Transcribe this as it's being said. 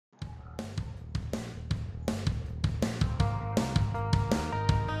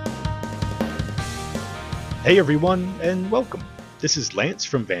Hey everyone, and welcome. This is Lance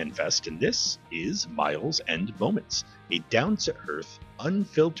from VanFest, and this is Miles and Moments, a down-to-earth,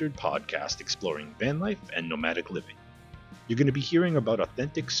 unfiltered podcast exploring van life and nomadic living. You're going to be hearing about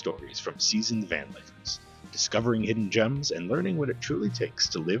authentic stories from seasoned van lifers, discovering hidden gems, and learning what it truly takes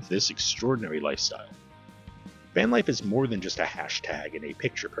to live this extraordinary lifestyle. Van life is more than just a hashtag and a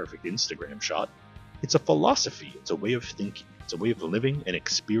picture-perfect Instagram shot. It's a philosophy, it's a way of thinking, it's a way of living and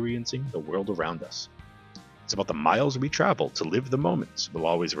experiencing the world around us. It's about the miles we travel to live the moments we'll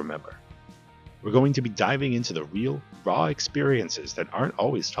always remember. We're going to be diving into the real, raw experiences that aren't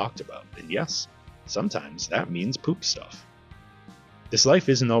always talked about, and yes, sometimes that means poop stuff. This life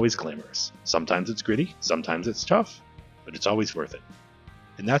isn't always glamorous. Sometimes it's gritty, sometimes it's tough, but it's always worth it.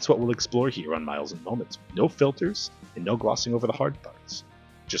 And that's what we'll explore here on Miles and Moments. No filters and no glossing over the hard parts.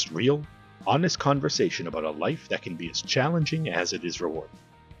 Just real, honest conversation about a life that can be as challenging as it is rewarding.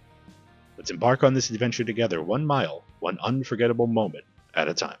 Let's embark on this adventure together, 1 mile, one unforgettable moment at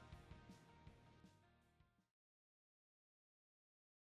a time.